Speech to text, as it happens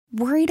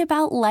Worried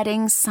about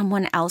letting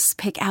someone else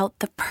pick out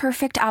the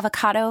perfect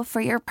avocado for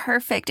your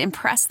perfect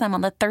impress them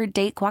on the third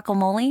date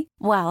guacamole?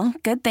 Well,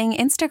 good thing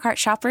Instacart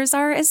shoppers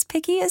are as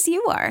picky as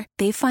you are.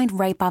 They find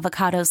ripe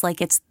avocados like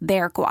it's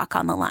their guac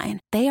on the line.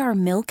 They are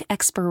milk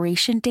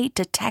expiration date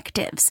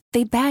detectives.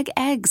 They bag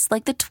eggs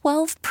like the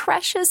 12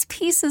 precious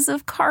pieces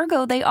of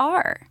cargo they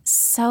are.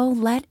 So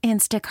let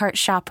Instacart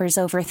shoppers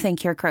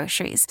overthink your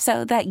groceries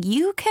so that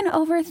you can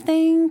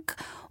overthink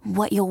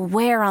what you'll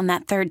wear on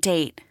that third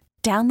date.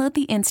 Download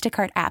the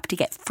Instacart app to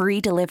get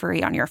free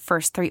delivery on your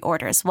first 3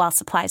 orders while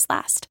supplies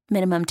last.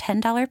 Minimum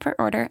 $10 per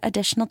order.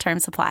 Additional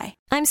terms apply.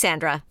 I'm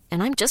Sandra,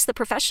 and I'm just the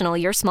professional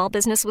your small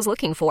business was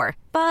looking for.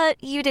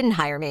 But you didn't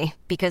hire me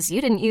because you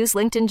didn't use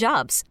LinkedIn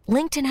Jobs.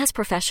 LinkedIn has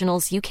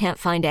professionals you can't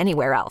find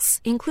anywhere else,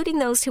 including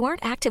those who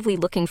aren't actively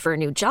looking for a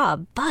new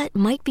job, but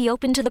might be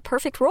open to the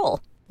perfect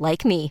role,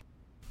 like me.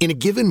 In a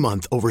given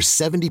month, over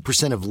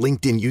 70% of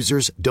LinkedIn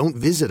users don't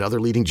visit other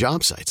leading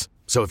job sites.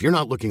 So if you're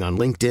not looking on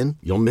LinkedIn,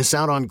 you'll miss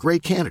out on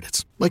great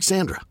candidates like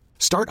Sandra.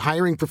 Start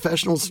hiring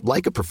professionals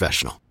like a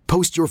professional.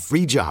 Post your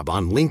free job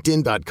on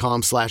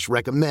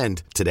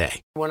linkedin.com/recommend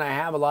today. When I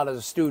have a lot of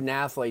the student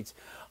athletes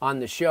on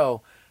the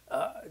show,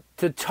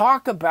 to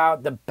talk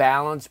about the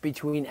balance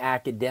between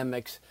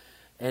academics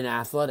and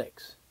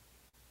athletics.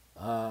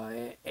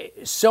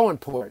 It's so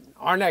important.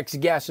 Our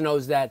next guest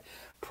knows that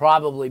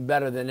probably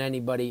better than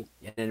anybody.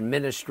 An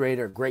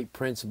administrator, great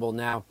principal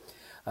now.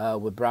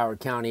 With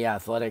Broward County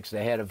Athletics, the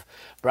head of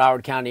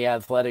Broward County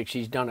Athletics.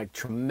 She's done a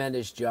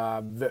tremendous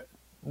job.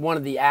 One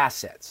of the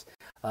assets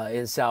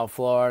in South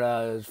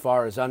Florida as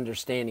far as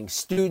understanding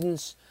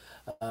students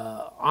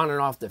on and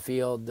off the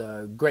field.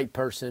 Great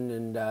person,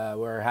 and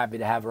we're happy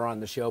to have her on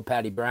the show,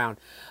 Patty Brown.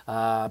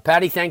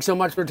 Patty, thanks so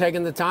much for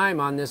taking the time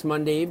on this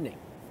Monday evening.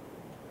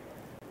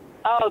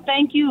 Oh,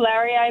 thank you,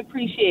 Larry. I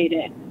appreciate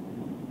it.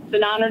 It's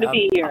an honor to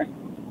be here.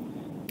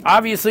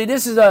 Obviously,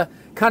 this is a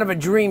kind of a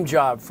dream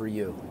job for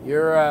you.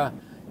 You're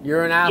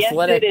an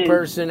athletic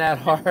person at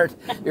heart.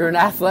 You're an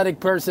athletic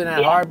person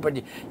at heart,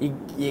 but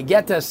you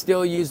get to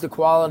still use the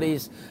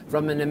qualities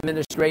from an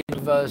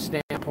administrative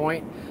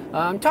standpoint.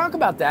 Talk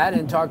about that,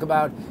 and talk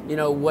about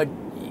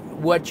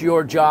what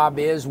your job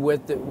is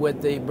with the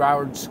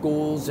Broward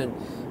schools, and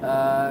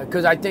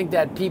because I think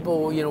that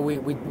people, we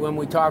when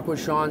we talk with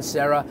Sean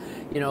Serra,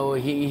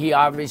 he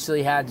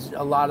obviously had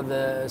a lot of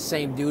the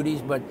same duties,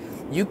 but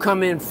you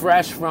come in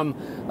fresh from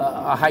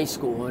a high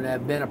school and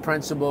have been a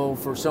principal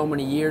for so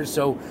many years.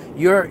 So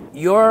your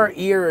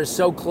ear is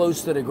so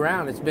close to the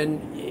ground. It's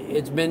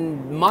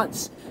been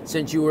months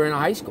since you were in a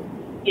high school.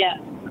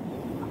 Yes,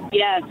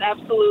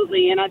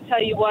 absolutely. And I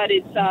tell you what,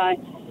 it's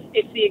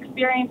the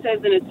experience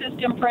as an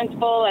assistant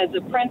principal, as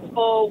a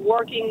principal,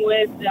 working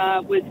with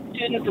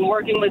students and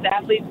working with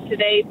athletes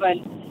today, but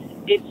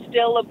it's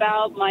still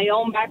about my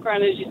own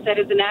background, as you said,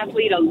 as an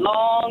athlete a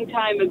long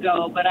time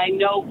ago. But I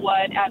know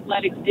what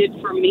athletics did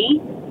for me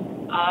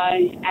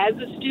as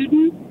a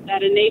student.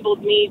 That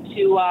enabled me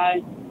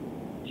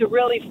to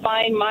really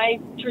find my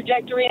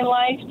trajectory in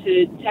life,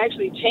 to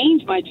actually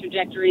change my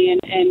trajectory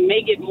and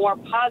make it more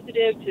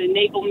positive, to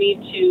enable me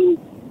to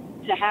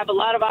have a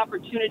lot of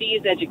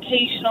opportunities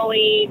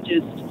educationally,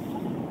 just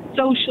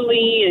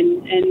socially,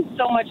 and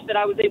so much that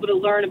I was able to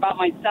learn about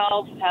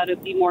myself, how to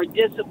be more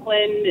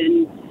disciplined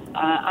and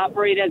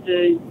operate as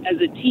a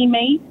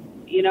teammate.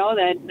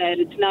 That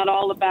it's not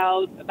all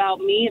about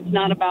me. It's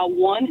not about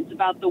one. It's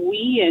about the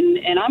we.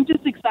 And I'm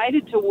just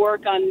excited to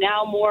work on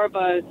now more of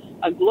a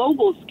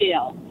global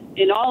scale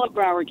in all of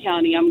Broward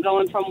County. I'm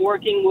going from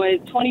working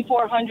with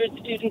 2,400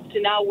 students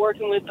to now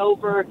working with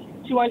over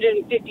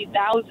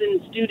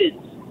 250,000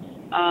 students.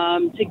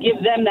 To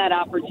give them that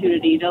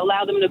opportunity, to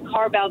allow them to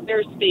carve out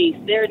their space,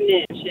 their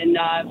niche, and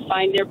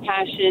find their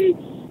passion,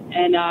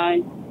 and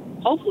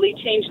hopefully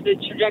change the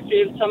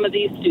trajectory of some of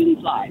these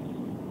students' lives.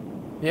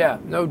 Yeah,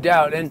 no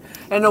doubt. And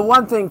the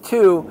one thing,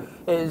 too,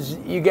 is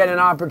you get an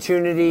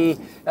opportunity,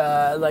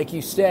 like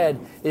you said,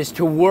 is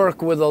to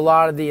work with a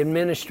lot of the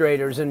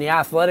administrators and the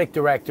athletic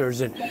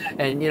directors,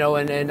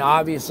 and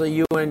obviously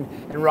you and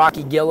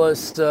Rocky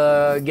Gillis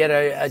get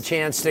a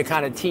chance to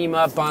kind of team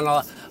up on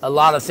a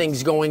lot of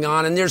things going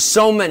on, and there's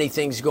so many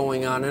things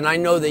going on, and I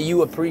know that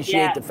you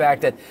appreciate the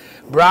fact that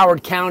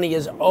Broward County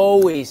has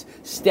always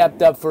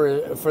stepped up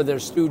for their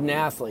student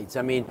athletes.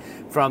 I mean,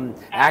 from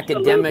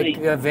academic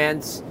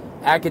events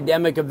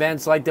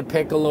like the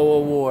Piccolo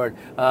Award,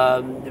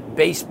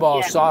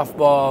 baseball,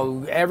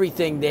 softball,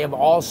 everything. They have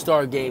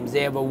all-star games.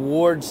 They have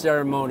award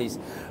ceremonies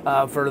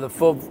for the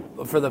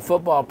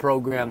football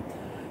program.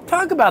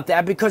 Talk about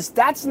that, because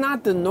that's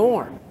not the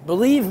norm.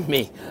 Believe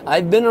me,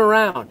 I've been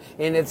around,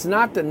 and it's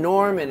not the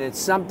norm, and it's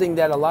something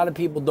that a lot of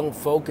people don't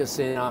focus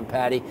in on,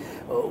 Patty,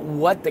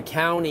 what the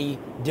county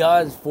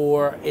does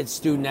for its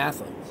student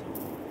athletes.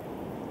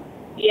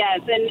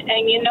 Yes,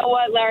 and you know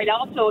what, Larry,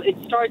 also it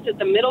starts at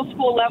the middle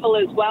school level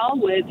as well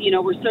with,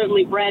 we're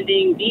certainly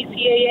branding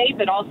BCAA,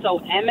 but also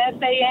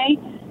MSAA,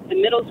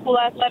 the Middle School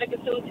Athletic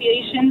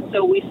Association.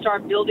 So we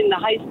start building the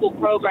high school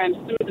programs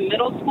through the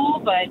middle school,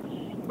 but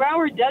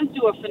Broward does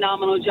do a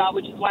phenomenal job,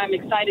 which is why I'm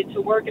excited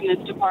to work in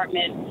this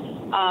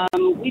department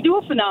We do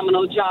a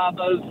phenomenal job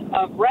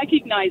of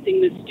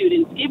recognizing the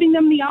students, giving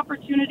them the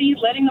opportunity,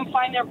 letting them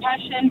find their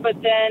passion, but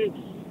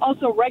then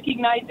also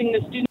recognizing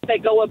the students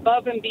that go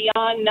above and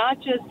beyond, not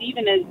just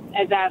even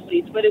as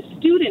athletes, but as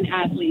student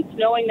athletes,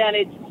 knowing that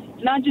it's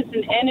not just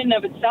an end in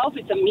of itself,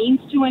 it's a means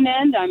to an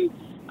end.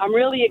 I'm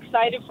really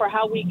excited for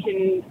how we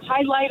can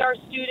highlight our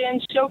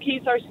students,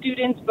 showcase our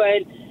students,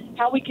 but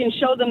how we can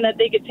show them that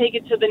they could take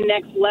it to the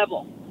next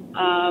level.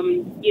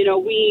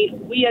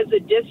 We as a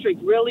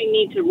district really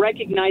need to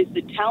recognize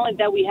the talent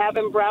that we have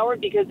in Broward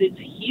because it's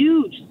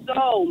huge.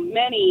 So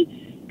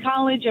many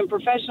college and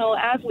professional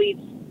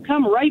athletes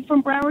come right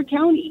from Broward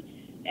County.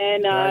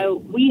 And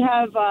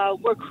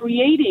we're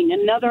creating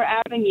another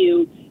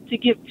avenue to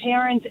give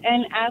parents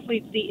and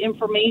athletes the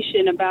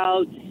information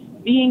about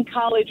being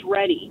college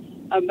ready,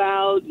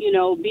 about,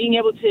 being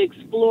able to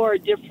explore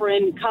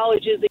different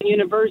colleges and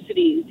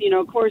universities,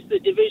 of course, the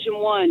Division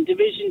I,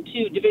 Division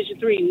II, Division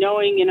III,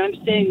 knowing and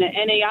understanding the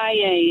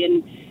NAIA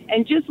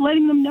and just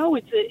letting them know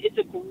it's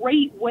a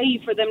great way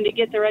for them to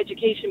get their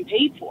education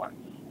paid for.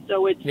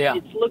 So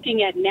it's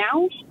looking at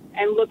now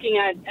and looking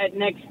at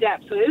next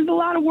steps. So there's a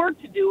lot of work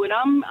to do, and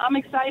I'm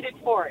excited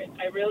for it.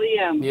 I really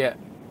am. Yeah.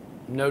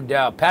 No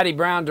doubt. Patty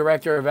Brown,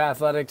 Director of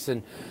Athletics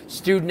and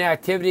Student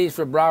Activities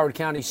for Broward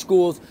County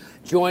Schools,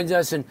 joins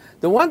us. And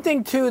the one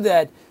thing, too,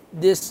 that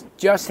this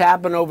just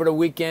happened over the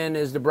weekend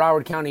is the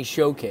Broward County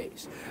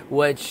Showcase,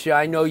 which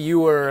I know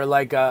you were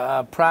like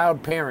a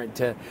proud parent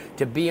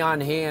to be on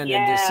hand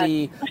and to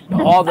see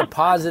all the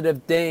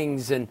positive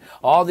things and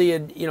all the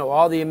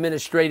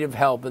administrative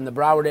help and the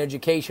Broward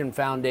Education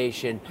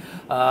Foundation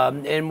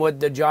and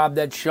what the job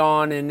that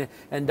Sean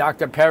and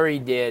Dr. Perry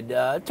did.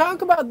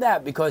 Talk about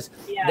that because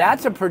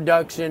that's a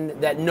production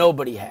that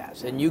nobody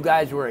has, and you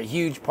guys were a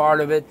huge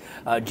part of it.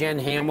 Jen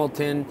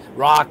Hamilton,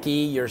 Rocky,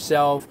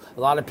 yourself,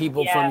 a lot of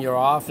people from your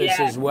office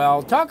as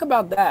well. Talk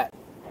about that.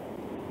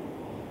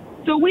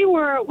 So we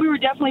were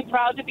definitely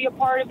proud to be a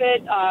part of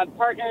it,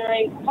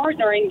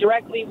 partnering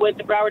directly with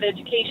the Broward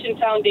Education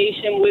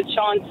Foundation, with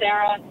Sean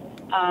Sarah,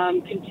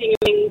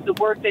 continuing the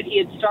work that he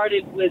had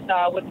started with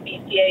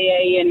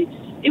BCAA.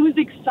 And it was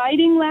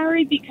exciting,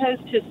 Larry, because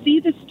to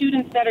see the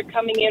students that are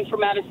coming in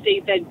from out of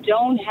state that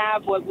don't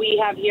have what we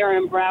have here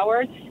in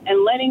Broward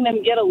and letting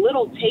them get a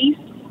little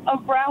taste of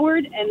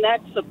Broward and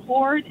that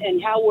support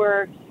and how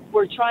we're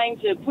trying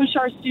to push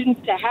our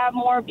students to have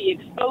more, be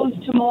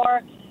exposed to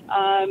more,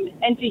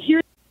 and to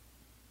hear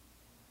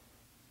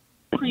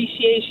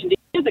appreciation, to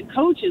hear the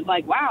coaches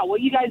like, wow,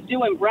 what you guys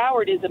do in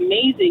Broward is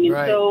amazing. And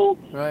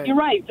you're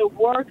right, the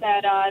work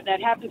that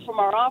happens from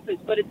our office,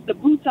 but it's the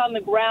boots on the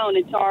ground.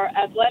 It's our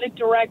athletic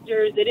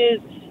directors. It is,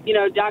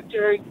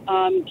 Dr.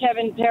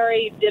 Kevin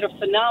Perry did a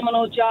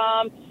phenomenal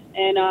job,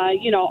 and,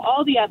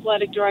 all the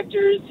athletic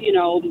directors,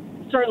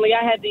 certainly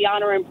I had the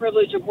honor and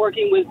privilege of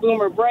working with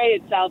Boomer Bray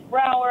at South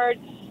Broward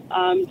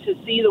to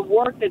see the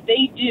work that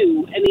they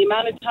do and the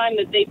amount of time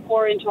that they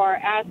pour into our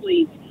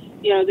athletes.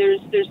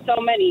 There's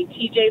so many.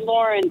 T.J.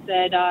 Lawrence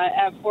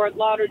at Fort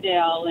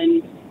Lauderdale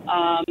and,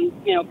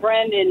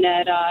 Brandon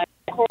at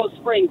Coral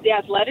Springs. The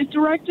athletic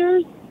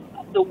directors,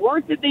 the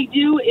work that they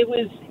do, it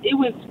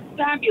was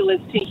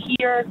fabulous to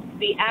hear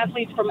the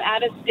athletes from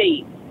out of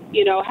state,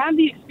 have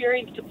the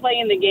experience to play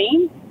in the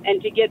game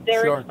and to get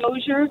their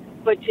exposure,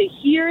 but to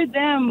hear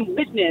them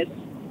witness,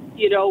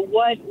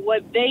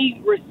 what they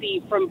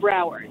receive from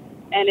Broward.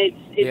 And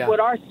it's what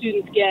our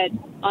students get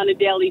on a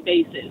daily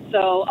basis.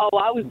 So,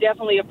 I was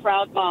definitely a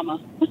proud mama.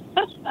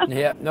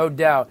 Yeah, no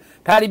doubt.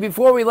 Patty,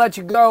 before we let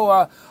you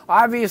go,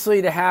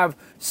 obviously to have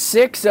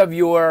 6 of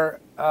your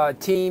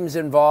teams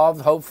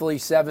involved, hopefully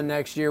 7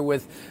 next year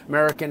with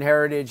American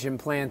Heritage and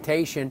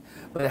Plantation,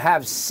 but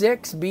have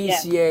 6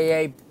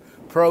 BCAA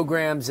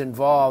programs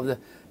involved,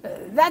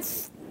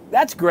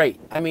 that's great.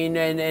 I mean,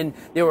 and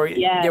there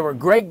were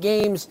great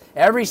games.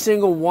 Every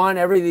single one,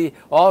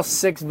 all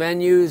 6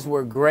 venues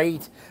were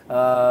great.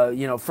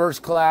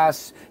 First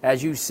class,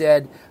 as you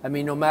said. I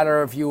mean, no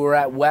matter if you were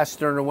at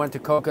Western or went to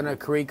Coconut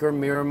Creek or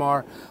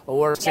Miramar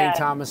or St.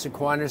 Thomas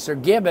Aquinas or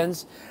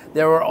Gibbons,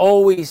 there were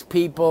always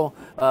people,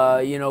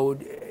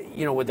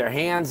 with their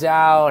hands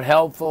out,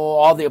 helpful.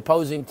 All the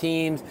opposing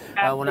teams.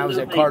 When I was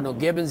at Cardinal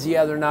Gibbons the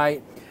other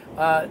night,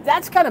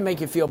 that's kind of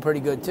make you feel pretty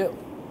good too.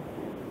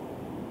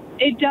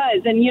 It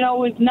does, and it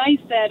was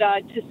nice that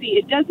to see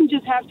it doesn't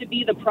just have to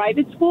be the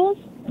private schools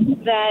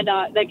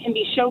that can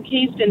be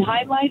showcased and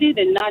highlighted,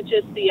 and not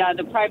just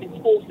the private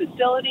school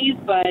facilities,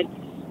 but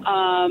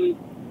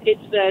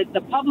it's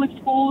the public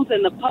schools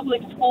and the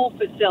public school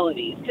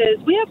facilities,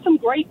 because we have some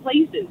great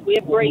places. We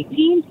have great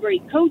teams,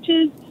 great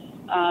coaches,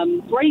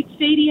 great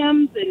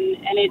stadiums,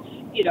 and it's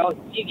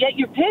you get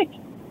your pick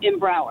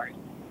in Broward,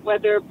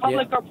 whether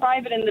public or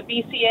private in the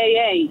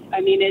BCAA.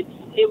 I mean,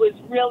 it was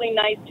really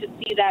nice to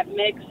see that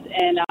mix,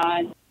 and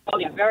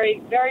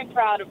very, very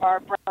proud of our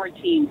Broward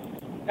team.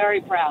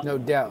 Very proud. No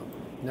doubt,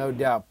 no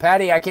doubt.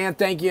 Patty, I can't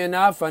thank you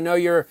enough. I know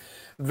you're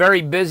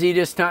very busy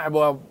this time,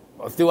 well,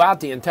 throughout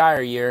the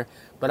entire year,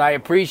 but I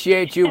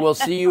appreciate you. We'll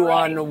see you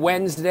on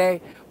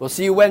Wednesday. We'll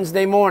see you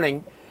Wednesday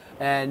morning.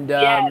 And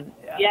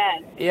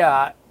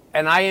yes.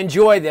 And I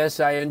enjoy this.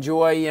 I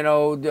enjoy,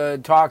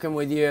 talking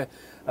with you,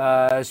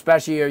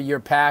 especially your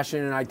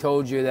passion. And I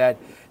told you that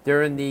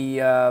during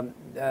the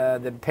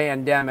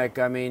pandemic,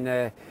 I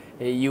mean,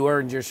 you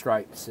earned your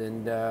stripes.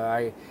 And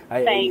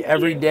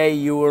every day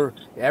you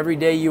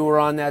were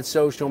on that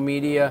social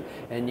media,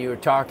 and you were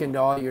talking to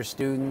all your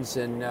students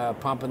and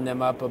pumping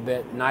them up a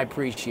bit. And I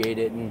appreciate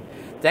it. And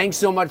thanks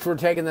so much for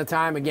taking the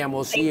time. Again,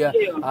 we'll see you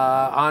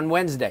on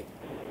Wednesday.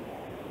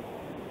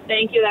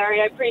 Thank you,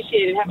 Larry. I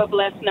appreciate it. Have a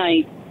blessed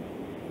night.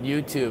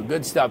 You too.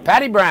 Good stuff.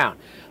 Patty Brown,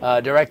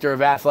 Director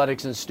of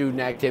Athletics and Student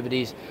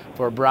Activities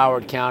for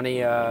Broward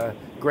County.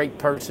 Great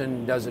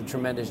person, does a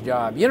tremendous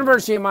job.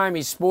 University of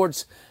Miami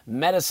Sports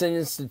Medicine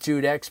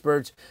Institute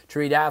experts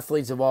treat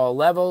athletes of all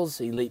levels,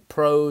 elite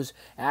pros,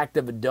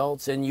 active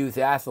adults, and youth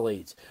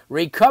athletes.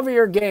 Recover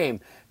your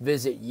game.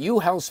 Visit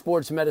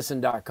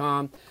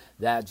uhealthsportsmedicine.com.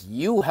 That's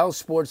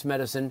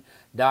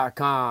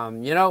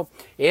uhealthsportsmedicine.com. You know,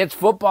 it's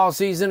football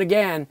season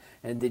again,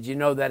 and did you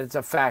know that it's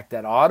a fact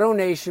that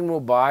AutoNation will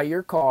buy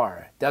your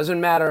car?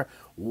 Doesn't matter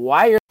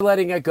why you're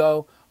letting it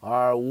go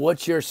or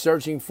what you're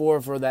searching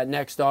for that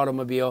next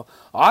automobile.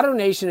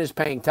 AutoNation is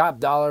paying top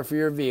dollar for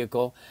your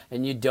vehicle,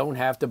 and you don't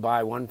have to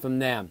buy one from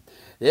them.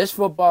 This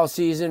football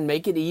season,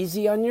 make it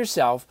easy on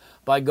yourself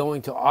by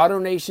going to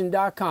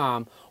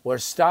AutoNation.com or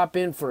stop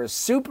in for a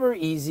super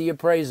easy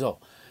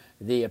appraisal.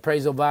 The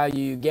appraisal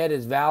value you get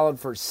is valid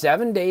for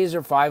 7 days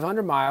or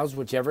 500 miles,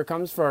 whichever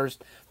comes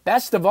first.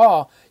 Best of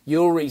all,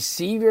 you'll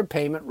receive your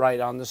payment right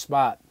on the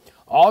spot.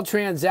 All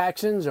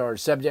transactions are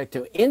subject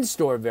to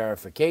in-store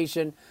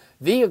verification,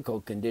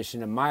 vehicle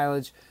condition and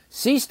mileage.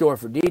 See store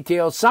for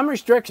details. Some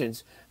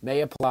restrictions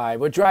may apply.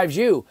 What drives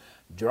you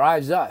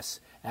drives us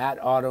at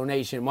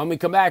AutoNation. When we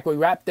come back, we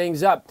wrap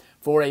things up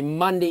for a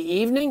Monday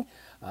evening.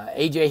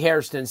 A.J.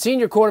 Hairston,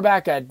 senior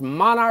quarterback at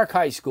Monarch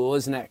High School,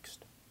 is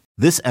next.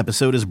 This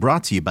episode is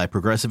brought to you by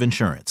Progressive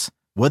Insurance.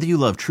 Whether you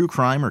love true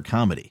crime or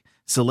comedy,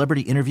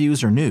 celebrity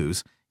interviews or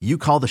news, you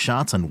call the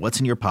shots on what's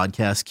in your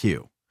podcast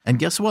queue. And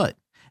guess what?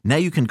 Now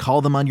you can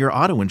call them on your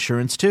auto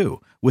insurance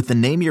too with the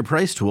Name Your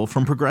Price tool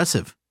from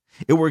Progressive.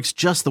 It works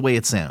just the way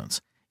it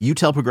sounds. You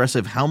tell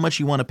Progressive how much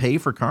you want to pay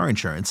for car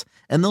insurance,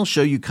 and they'll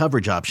show you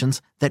coverage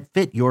options that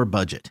fit your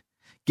budget.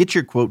 Get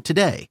your quote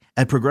today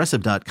at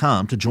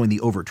Progressive.com to join the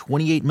over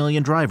 28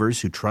 million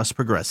drivers who trust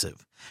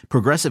Progressive.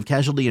 Progressive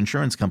Casualty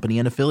Insurance Company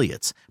and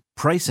Affiliates.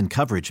 Price and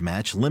coverage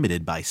match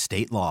limited by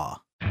state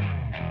law.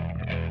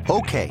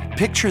 Okay,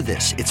 picture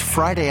this. It's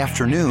Friday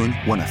afternoon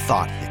when a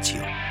thought hits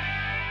you.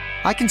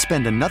 I can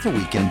spend another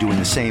weekend doing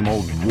the same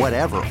old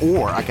whatever,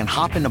 or I can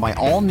hop into my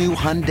all-new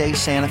Hyundai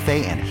Santa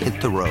Fe and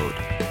hit the road.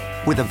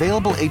 With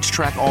available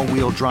H-Track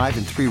all-wheel drive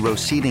and 3-row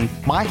seating,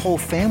 my whole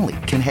family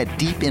can head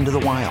deep into the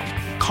wild.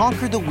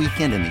 Conquer the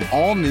weekend in the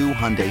all-new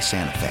Hyundai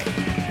Santa Fe.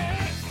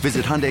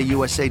 Visit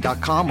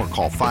HyundaiUSA.com or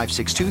call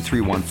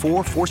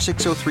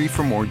 562-314-4603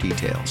 for more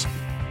details.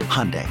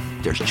 Hyundai,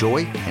 there's joy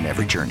in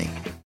every journey.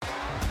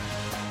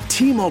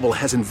 T-Mobile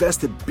has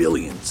invested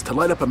billions to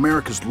light up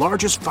America's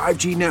largest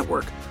 5G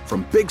network,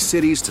 from big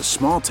cities to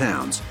small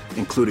towns,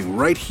 including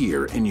right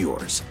here in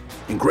yours.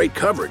 And great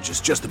coverage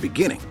is just the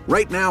beginning.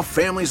 Right now,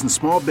 families and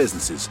small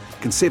businesses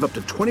can save up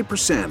to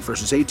 20%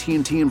 versus AT&T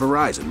and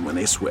Verizon when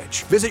they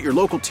switch. Visit your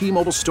local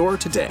T-Mobile store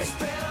today.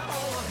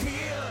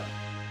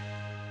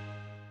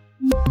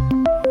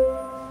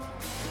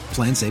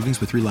 Plan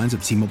savings with 3 lines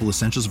of T-Mobile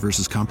Essentials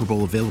versus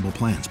comparable available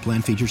plans.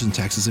 Plan features and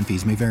taxes and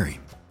fees may vary.